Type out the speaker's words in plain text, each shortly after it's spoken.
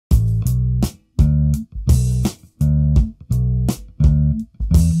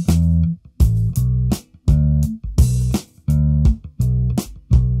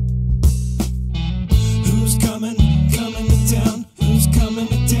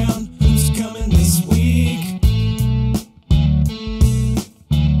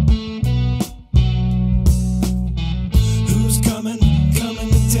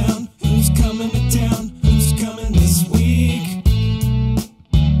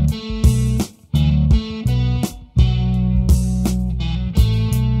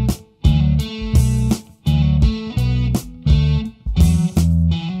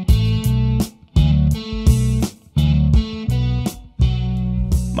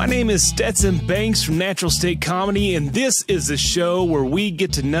My name is Stetson Banks from Natural State Comedy, and this is the show where we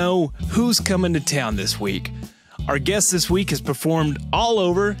get to know who's coming to town this week. Our guest this week has performed all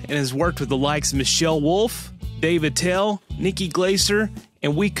over and has worked with the likes of Michelle Wolf, Dave Attell, Nikki Glaser,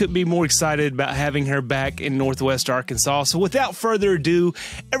 and we couldn't be more excited about having her back in Northwest Arkansas. So without further ado,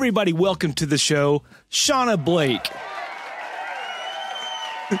 everybody welcome to the show, Shawna Blake.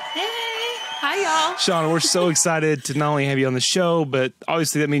 Hey, hi y'all. Shawna, we're so excited to not only have you on the show, but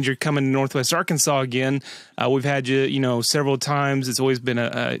obviously that means you're coming to Northwest Arkansas again. We've had you, several times. It's always been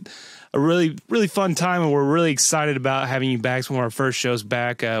a really, really fun time, and we're really excited about having you back. It's one of our first shows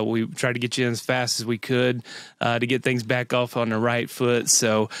back. We tried to get you in as fast as we could to get things back off on the right foot.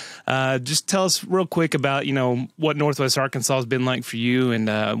 So just tell us real quick about, what Northwest Arkansas has been like for you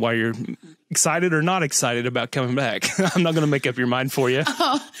and why you're excited or not excited about coming back. I'm not going to make up your mind for you.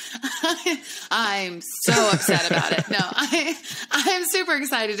 Oh, I'm so upset about it. No, I'm super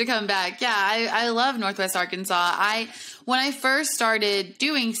excited to come back. Yeah, I love Northwest Arkansas. When I first started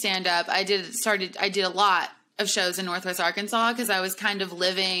doing stand-up, I did a lot of shows in Northwest Arkansas because I was kind of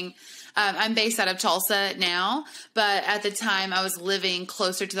living. I'm based out of Tulsa now, but at the time I was living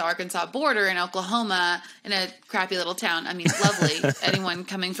closer to the Arkansas border in Oklahoma in a crappy little town. I mean, lovely. Anyone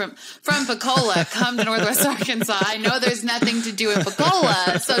coming from Pensacola, come to Northwest Arkansas. I know there's nothing to do in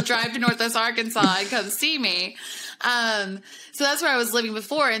Pensacola, so drive to Northwest Arkansas and come see me. So that's where I was living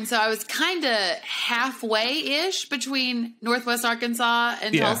before. And so I was kind of halfway-ish between Northwest Arkansas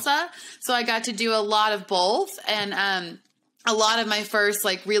and Tulsa. So I got to do a lot of both. And, a lot of my first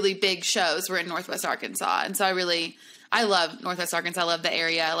really big shows were in Northwest Arkansas. And so I love Northwest Arkansas. I love the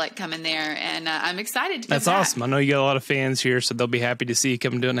area. I like coming there, and I'm excited to come That's back. awesome. I know you got a lot of fans here, so they'll be happy to see you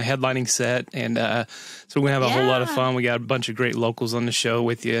come doing a headlining set. And so we're going to have a whole lot of fun. We got a bunch of great locals on the show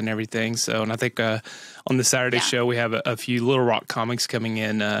with you and everything. So, and I think on the Saturday show, we have a few Little Rock comics coming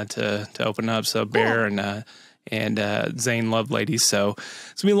in to open up. So Bear and Zane Lovelady. So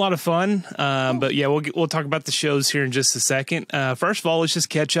it's going to be a lot of fun. But yeah, we'll talk about the shows here in just a second. First of all, let's just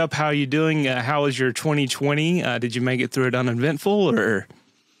catch up. How are you doing? How was your 2020? Did you make it through it uneventful, or?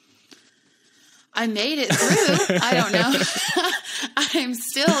 I made it through. I don't know. I'm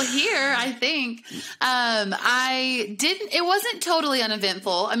still here, I think. It wasn't totally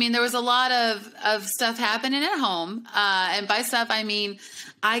uneventful. I mean, there was a lot of stuff happening at home. And by stuff, I mean,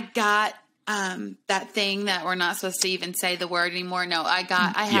 I got that thing that we're not supposed to even say the word anymore. No, I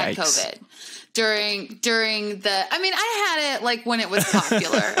had COVID during the, I mean, I had it when it was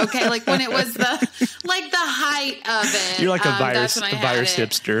popular. Okay. When it was the height of it. You're like a virus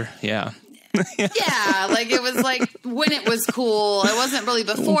hipster. Yeah. Yeah. It was when it was cool. It wasn't really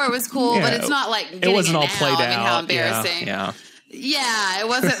before it was cool, but it's not it wasn't all played out. I mean, how embarrassing. Yeah. It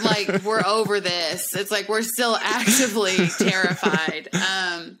wasn't we're over this. It's we're still actively terrified.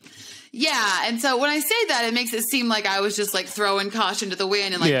 Yeah, and so when I say that, it makes it seem like I was just throwing caution to the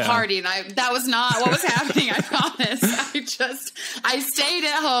wind and partying. That was not what was happening. I promise. I stayed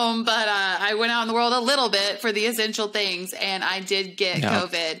at home, but I went out in the world a little bit for the essential things, and I did get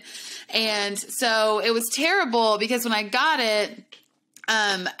COVID, and so it was terrible because when I got it,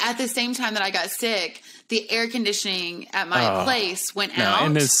 at the same time that I got sick, the air conditioning at my place went out,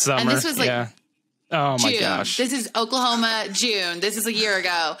 in this summer, and this was oh my June. gosh. This is Oklahoma, June. This is a year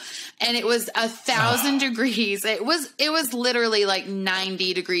ago. And it was 1,000 degrees. It was literally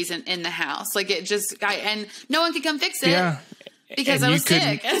 90 degrees in the house. And no one could come fix it. Yeah. Because I was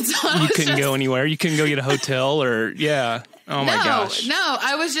sick. And so you couldn't go anywhere. You couldn't go get a hotel or Oh my gosh. No,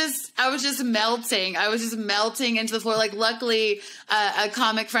 I was just melting. I was just melting into the floor. Luckily, a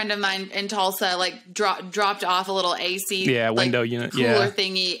comic friend of mine in Tulsa, dropped off a little AC, window unit, cooler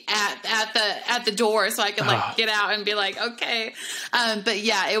thingy at the door, so I could get out and be okay. But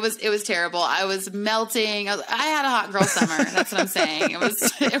yeah, it was terrible. I was melting. I had a hot girl summer. That's what I'm saying. It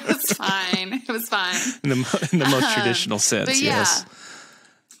was fine. It was fine. In the most traditional sense, but yes.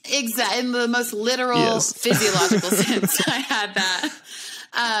 Exactly. In the most literal physiological sense, I had that.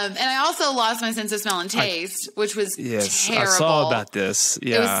 And I also lost my sense of smell and taste, which was terrible. I saw about this.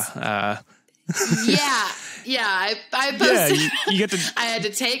 Yeah. I posted. You get to. I had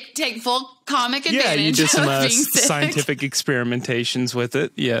to take full comic advantage. Yeah, you did some of being sick. scientific experimentations with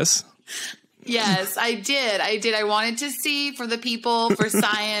it. Yes. Yes, I did. I wanted to see for the people, for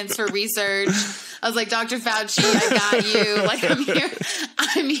science, for research. I was like, Dr. Fauci, I got you.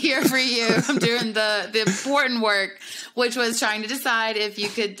 I'm here for you. I'm doing the important work, which was trying to decide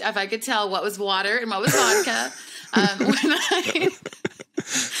if I could tell what was water and what was vodka.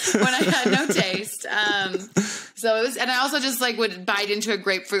 when I had no taste. So it was, and I also just like would bite into a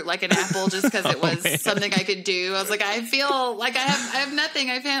grapefruit like an apple just because it was something I could do. I was like, I feel like I have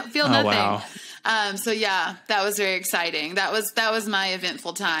nothing. I feel nothing. Wow. So yeah, that was very exciting. That was my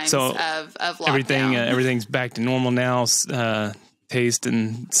eventful times of everything. lockdown. Everything's back to normal now. Taste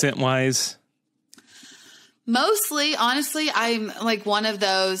and scent wise. Mostly, honestly, I'm like one of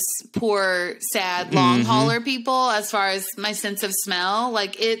those poor, sad, long hauler people as far as my sense of smell.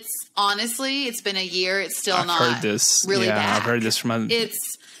 Like it's been a year. It's still not heard this. really bad. I've heard this from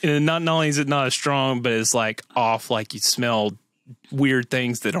not only is it not as strong, but it's like off, like you smell weird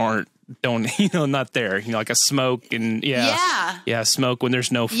things that not there, like a smoke and smoke when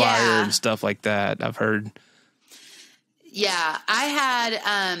there's no fire and stuff like that. I've heard. Yeah, I had,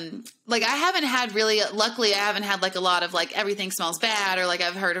 luckily I haven't had like a lot of like everything smells bad or like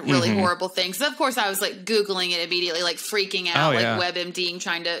I've heard really horrible things. So of course I was like Googling it immediately, like freaking out, WebMDing,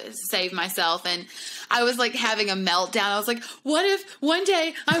 trying to save myself. And I was like having a meltdown. I was like, what if one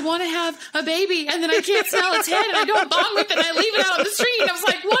day I want to have a baby and then I can't smell its head and I don't bond with it and I leave it out on the street? And I was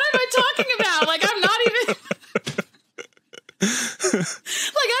like, what am I talking about? Like, I'm not even... like,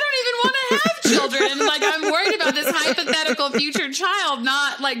 I don't even want to have children. Like, I'm worried about this hypothetical future child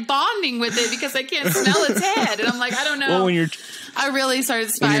not like bonding with it because I can't smell its head. And I'm like, I don't know. Well, I really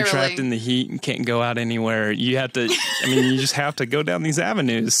started spiraling. When you're trapped in the heat and can't go out anywhere, you have to, you just have to go down these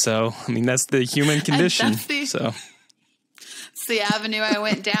avenues. So, that's the human condition. It's the avenue I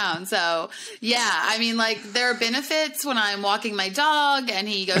went down. So yeah, there are benefits when I'm walking my dog and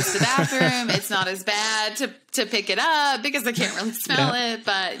he goes to the bathroom. It's not as bad to pick it up because I can't really smell it,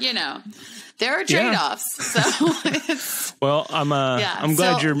 but there are trade-offs. So well, I'm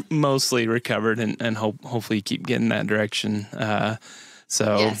glad you're mostly recovered and hopefully you keep getting that direction.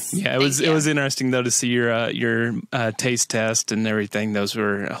 It was interesting though to see your taste test and everything. Those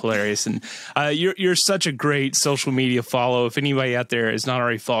were hilarious, and you're such a great social media follow. If anybody out there is not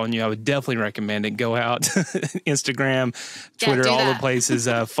already following you, I would definitely recommend it. Go out, Instagram, Twitter, all the places.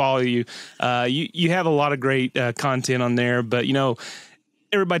 Follow you. You have a lot of great content on there, but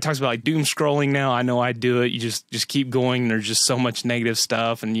everybody talks about like doom scrolling now. I know I do it. You just keep going. There's just so much negative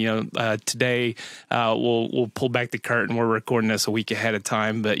stuff. And, today we'll pull back the curtain. We're recording this a week ahead of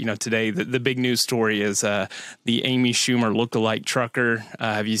time. But, today the big news story is the Amy Schumer lookalike trucker.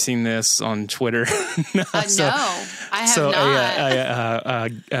 Have you seen this on Twitter? No, I have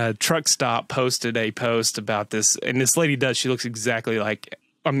not. A truck stop posted a post about this. And this lady she looks exactly like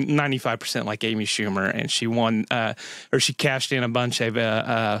 95% like Amy Schumer, and she won, or she cashed in a bunch of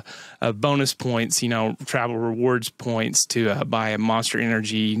bonus points, travel rewards points to buy a Monster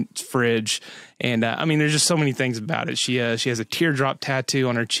Energy fridge. And there's just so many things about it. She has a teardrop tattoo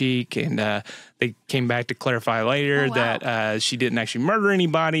on her cheek, and they came back to clarify later that she didn't actually murder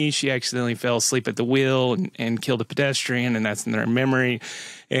anybody. She accidentally fell asleep at the wheel and killed a pedestrian, and that's in their memory.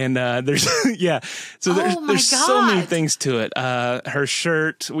 And there's so there's so many things to it. Her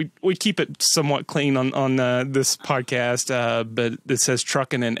shirt, we keep it somewhat clean on this podcast, but it says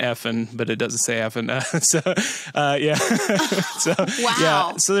trucking and effing, but it doesn't say effing.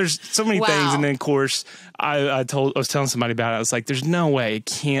 So there's so many things, and then of course I was telling somebody about it. I was like, there's no way it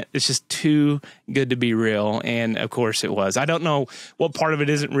can't. It's just too good to be real, and of course it was. I don't know what part of it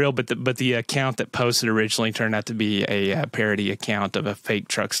isn't real, but the account that posted originally turned out to be a parody account of a fake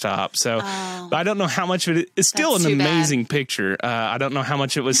truck stop. So I don't know how much of it is still an amazing picture. I don't know how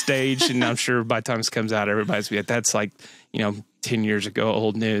much it was staged, and I'm sure by the time this comes out, everybody's be like, that's like 10 years ago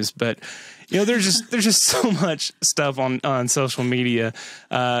old news. But there's just so much stuff on social media.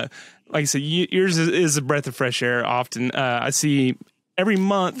 Like I said, yours is a breath of fresh air. Often I see every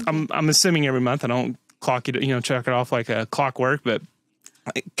month. I'm assuming every month. I don't clock it, check it off like a clockwork, but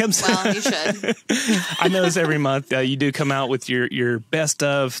it comes. Well, you should. I notice every month you do come out with your best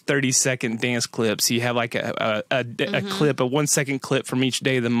of 30-second dance clips. You have like a clip, a 1 second clip from each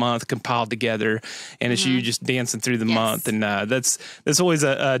day of the month compiled together, and it's you just dancing through the month, and that's always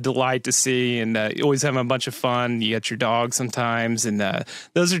a delight to see, and you always have a bunch of fun. You got your dog sometimes, and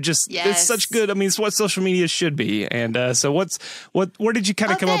those are just it's such good. It's what social media should be. And so where did you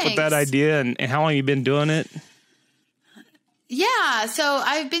kind of come up with that idea, and how long have you been doing it? Yeah, so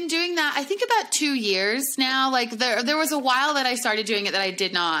I've been doing that, I think about 2 years now. Like there was a while that I started doing it that I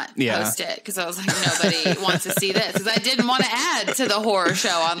did not post it because I was like, nobody wants to see this, because I didn't want to add to the horror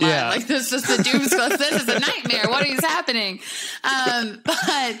show online. Yeah. Like this is the doom scroll. This is a nightmare. What is happening?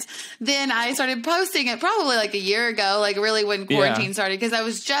 But then I started posting it probably like a year ago, like really when quarantine started, because I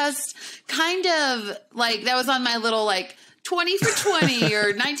was just kind of like, that was on my little like 20 for 20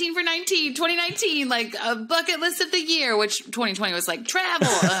 or 19 for 19, 2019, like a bucket list of the year, which 2020 was like travel.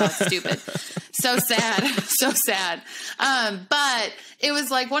 Oh, stupid. So sad. So sad. But it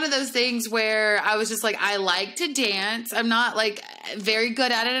was like one of those things where I was just like, I like to dance. I'm not like very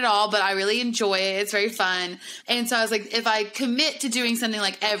good at it at all, but I really enjoy it. It's very fun. And so I was like, if I commit to doing something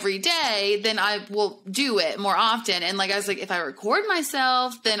like every day, then I will do it more often. And like, I was like, if I record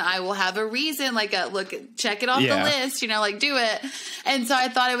myself, then I will have a reason, like check it off the list, like do it. And so I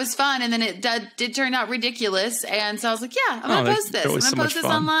thought it was fun. And then it did turn out ridiculous. And so I was like, yeah, I'm going to post this. I'm going to post this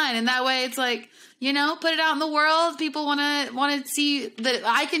online. And that way it's like, put it out in the world. People want to see that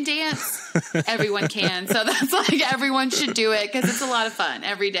I can dance. Everyone can. So that's like everyone should do it because it's a lot of fun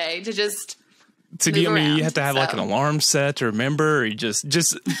every day to just you have to have like an alarm set to remember, or you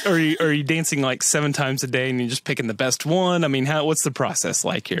are you dancing like 7 times a day and you're just picking the best one? I mean, what's the process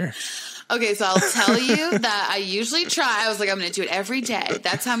like here? Okay, so I'll tell you that I usually try. I was like, I'm going to do it every day.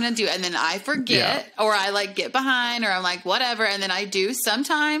 That's how I'm going to do it. And then I forget or I like get behind or I'm like, whatever. And then I do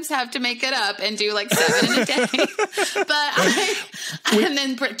sometimes have to make it up and do like 7 in a day. But and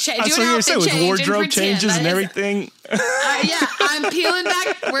then do an outfit change with wardrobe changes and everything. I'm peeling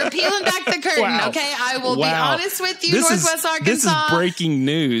back. We're peeling back the curtain. Wow. Okay, I will be honest with you, Northwest Arkansas. This is breaking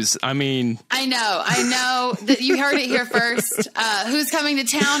news. I mean, I know that you heard it here first. Who's coming to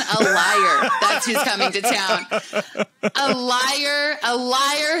town? A liar. That's who's coming to town. A liar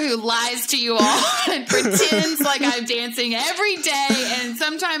who lies to you all and pretends like I'm dancing every day. And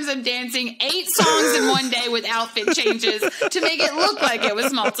sometimes I'm dancing 8 songs in one day with outfit changes to make it look like it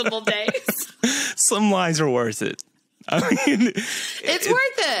was multiple days. Some lies are worth it. I mean, it's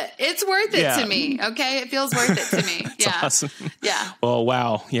worth it. It's worth it to me. Okay. It feels worth it to me. That's awesome. Yeah. Well,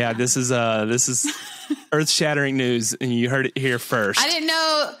 wow. Yeah. This is earth shattering news and you heard it here first. I didn't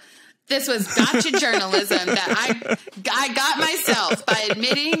know this was gotcha journalism that I got myself by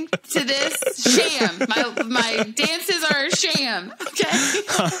admitting to this sham. My dances are a sham. Okay.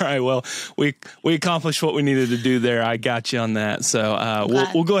 All right. Well, we accomplished what we needed to do there. I got you on that. So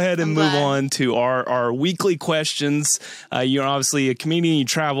we'll go ahead and move on to our weekly questions. You're obviously a comedian. You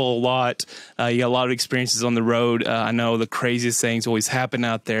travel a lot. You got a lot of experiences on the road. I know the craziest things always happen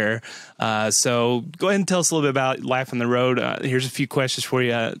out there. So go ahead and tell us a little bit about life on the road. Here's a few questions for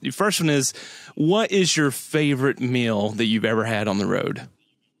you. Your first one is, what is your favorite meal that you've ever had on the road?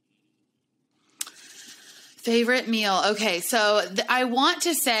 Favorite meal. Okay. So I want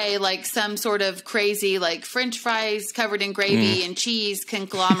to say like some sort of crazy, like French fries covered in gravy and cheese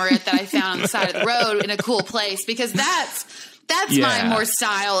conglomerate that I found on the side of the road in a cool place, because that's my more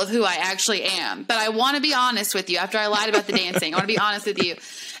style of who I actually am. But I want to be honest with you. After I lied about the dancing, I want to be honest with you.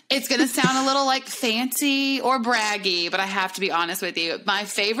 It's going to sound a little like fancy or braggy, but I have to be honest with you. My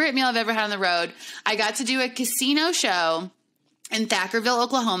favorite meal I've ever had on the road, I got to do a casino show in Thackerville,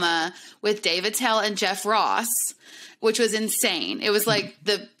 Oklahoma with Dave Attell and Jeff Ross, which was insane. It was like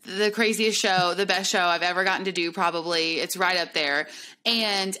the craziest show, the best show I've ever gotten to do, probably. It's right up there.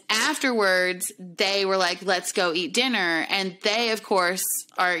 And afterwards, they were like, let's go eat dinner. And they, of course,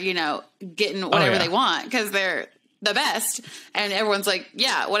 are, getting whatever they want because they're the best. And everyone's like,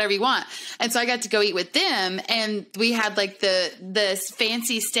 yeah, whatever you want. And so I got to go eat with them. And we had like this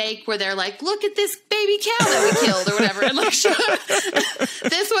fancy steak where they're like, look at this baby cow that we killed or whatever. And like,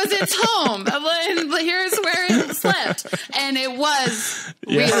 this was its home. And here's where it slept. And it was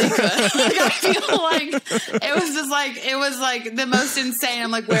really good. Like, I feel like it was like the most insane.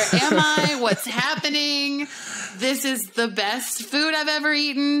 I'm like, where am I? What's happening? This is the best food I've ever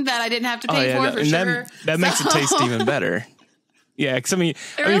eaten that I didn't have to pay for sure. That makes it taste even better. Yeah, because I mean,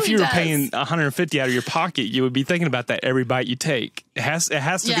 if you were paying $150 out of your pocket, you would be thinking about that every bite you take. It has to be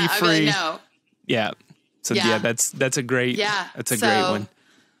free. I really know. Yeah. So that's a great great one.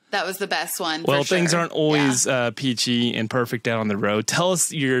 That was the best one. Well, things aren't always peachy and perfect out on the road. Tell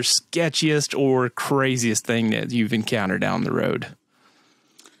us your sketchiest or craziest thing that you've encountered down the road.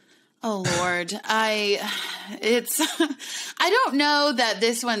 Oh Lord, I don't know that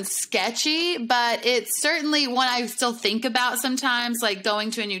this one's sketchy, but it's certainly one I still think about sometimes, like going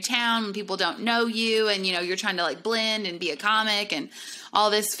to a new town when people don't know you and, you're trying to like blend and be a comic and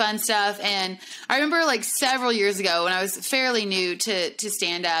all this fun stuff. And I remember like several years ago when I was fairly new to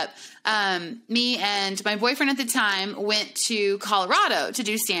stand up, me and my boyfriend at the time went to Colorado to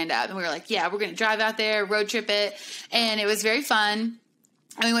do stand up. And we were like, yeah, we're going to drive out there, road trip it. And it was very fun.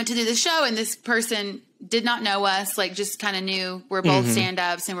 And we went to do the show, and this person did not know us, like just kind of knew we're both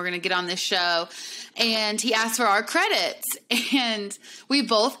stand-ups and we're going to get on this show. And he asked for our credits, and we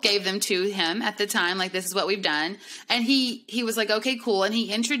both gave them to him at the time, like, this is what we've done. And he was like, okay, cool. And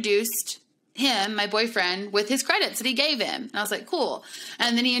he introduced him, my boyfriend, with his credits that he gave him. And I was like, cool.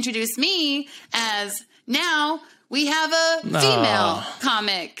 And then he introduced me as, now we have a female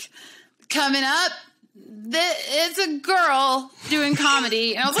comic coming up. It's a girl doing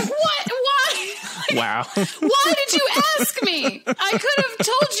comedy. And I was like, what? Why? Wow. Why did you ask me? I could have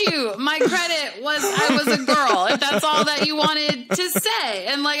told you my credit was I was a girl, if that's all that you wanted to say.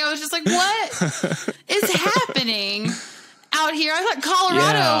 And like, I was just like, what is happening out here? I thought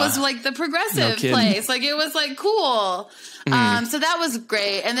Colorado was like the progressive place. Like, it was like cool. So that was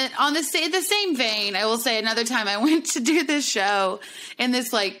great. And then on the same vein, I will say another time I went to do this show in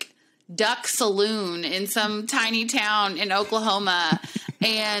this like duck saloon in some tiny town in Oklahoma.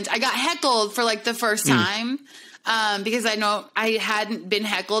 And I got heckled for like the first time. Because I know I hadn't been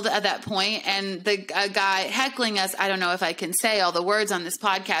heckled at that point. And the guy heckling us, I don't know if I can say all the words on this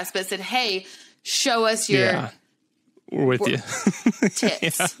podcast, but said, hey, show us your we're with you.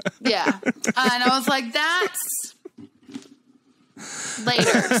 tits. Yeah. And I was like, that's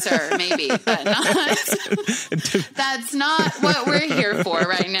later, sir, maybe, but not. That's not what we're here for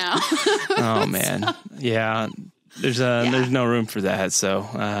right now. Oh man. Yeah. There's no room for that. So,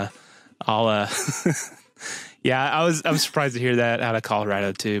 I'll, yeah, I'm surprised to hear that out of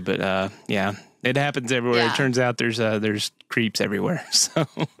Colorado too, but, yeah, it happens everywhere. Yeah. It turns out there's creeps everywhere. So,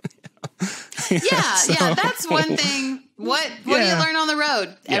 yeah, that's one thing. What do you learn on the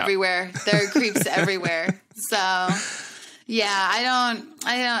road? Everywhere. There are creeps everywhere. So, yeah,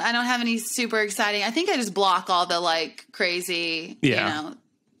 I don't have any super exciting. I think I just block all the like crazy,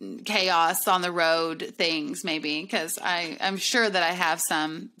 chaos on the road things maybe, because I'm sure that I have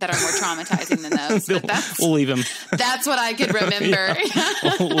some that are more traumatizing than those. But we'll leave them. That's what I could remember.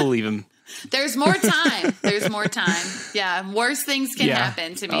 We'll leave them. There's more time. Yeah, worse things can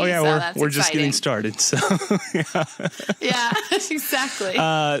happen to me. Oh yeah, so we're just getting started. So yeah, exactly.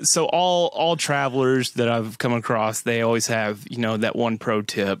 So all travelers that I've come across, they always have that one pro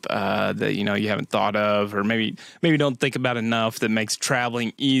tip that you haven't thought of, or maybe don't think about enough, that makes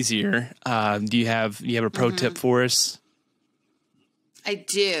traveling easier. Do you have a pro tip for us? I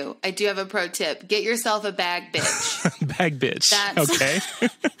do have a pro tip. Get yourself a bag bitch. Bag bitch. Okay.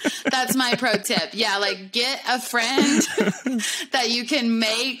 That's my pro tip. Yeah, like get a friend that you can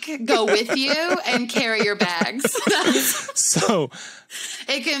make go with you and carry your bags. So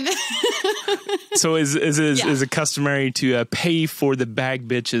it can. So is it customary to pay for the bag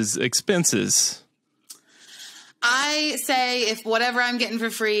bitch's expenses? I say if whatever I'm getting for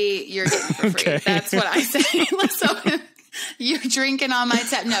free, you're getting for free. Okay. That's what I say. So you're drinking on my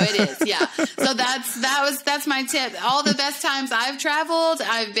tab. No, it is. Yeah. So that's my tip. All the best times I've traveled,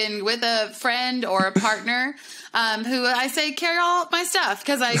 I've been with a friend or a partner, who I say carry all my stuff,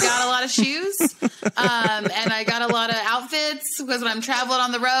 because I got a lot of shoes, and I got a lot of outfits, because when I'm traveling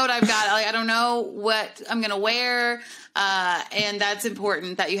on the road, I've got, I don't know what I'm going to wear. And that's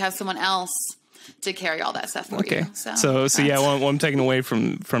important that you have someone else to carry all that stuff for you. So yeah, what I'm taking away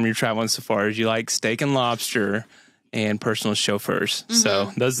from your traveling so far is you like steak and lobster and personal chauffeurs. Mm-hmm. So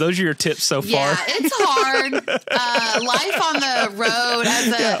those are your tips so far. Yeah, it's hard. Life on the road as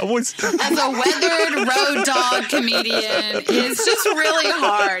a weathered road dog comedian is just really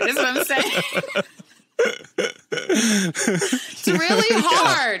hard, is what I'm saying. It's really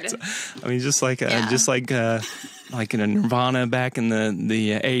hard. I mean, just like in a Nirvana back in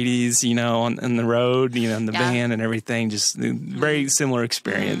the 80s, on the road, in the van and everything, just very similar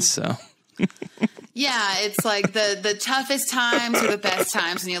experience. So. Yeah, it's like the toughest times are the best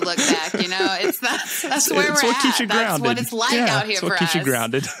times when you look back. That's where we're at. Keeps you grounded. That's what it's like out here for us. What keeps you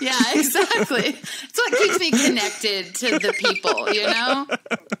grounded. Yeah, exactly. It's what keeps me connected to the people.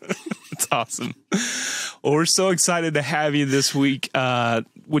 It's awesome. Well, we're so excited to have you this week.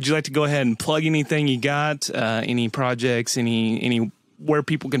 Would you like to go ahead and plug anything you got? Any projects? Any where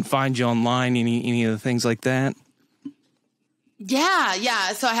people can find you online? Any of the things like that?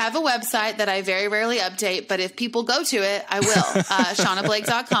 Yeah. So I have a website that I very rarely update, but if people go to it, I will.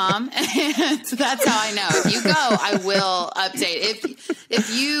 ShawnaBlake.com. And that's how I know. If you go, I will update. If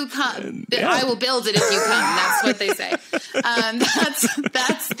you come, I will build it if you come. That's what they say.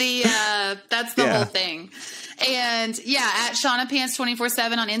 That's the whole thing. And at Shawna Pants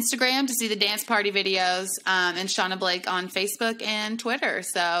 24/7 on Instagram to see the dance party videos, and Shawna Blake on Facebook and Twitter.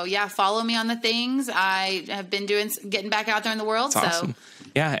 So follow me on the things. I have been getting back out there in the world. That's awesome.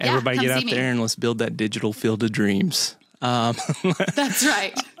 So everybody get out there and let's build that digital field of dreams. That's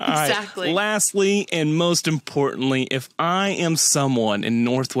right. Exactly. Right. Lastly, and most importantly, if I am someone in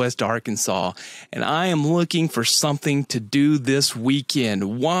Northwest Arkansas and I am looking for something to do this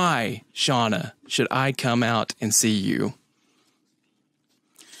weekend, why, Shawna, should I come out and see you?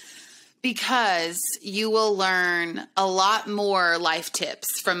 Because you will learn a lot more life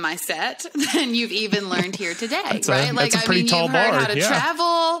tips from my set than you've even learned here today, right? That's a pretty tall you've heard bar. how to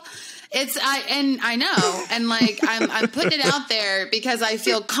travel. I know, and like I'm putting it out there because I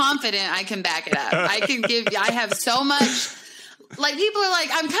feel confident I can back it up. I have so much. Like, people are like,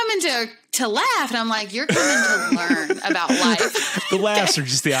 I'm coming to laugh, and I'm like, you're coming to learn about life. The laughs are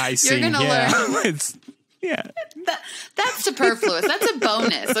just the icing. You're gonna learn. Yeah. That's superfluous. That's a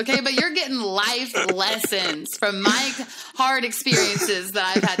bonus, okay? But you're getting life lessons from my hard experiences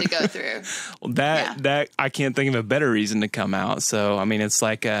that I've had to go through. Well, that I can't think of a better reason to come out. So, I mean, it's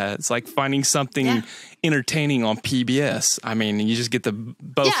like finding something entertaining on PBS. I mean, you just get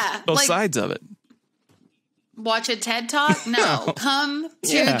both sides of it. Watch a TED Talk? No. Come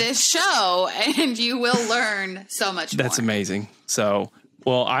to this show and you will learn so much more. That's amazing. So,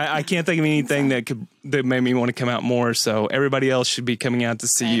 well, I can't think of anything that made me want to come out more. So everybody else should be coming out to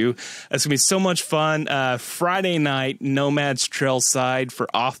see you. It's going to be so much fun. Friday night, Nomads Trailside for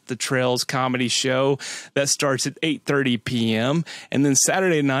Off the Trails comedy show. That starts at 8:30 p.m. And then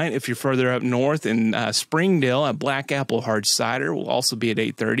Saturday night, if you're further up north in Springdale, at Black Apple Hard Cider will also be at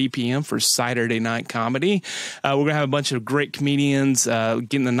 8:30 p.m. for Saturday night comedy. We're going to have a bunch of great comedians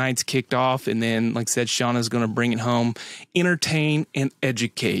getting the nights kicked off. And then, like I said, Shawna's going to bring it home, entertain and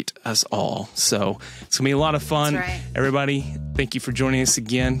educate us all. So it's going to be a lot of fun. That's right. Everybody, thank you for joining us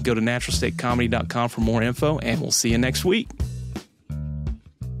again. Go to naturalstatecomedy.com for more info, and we'll see you next week.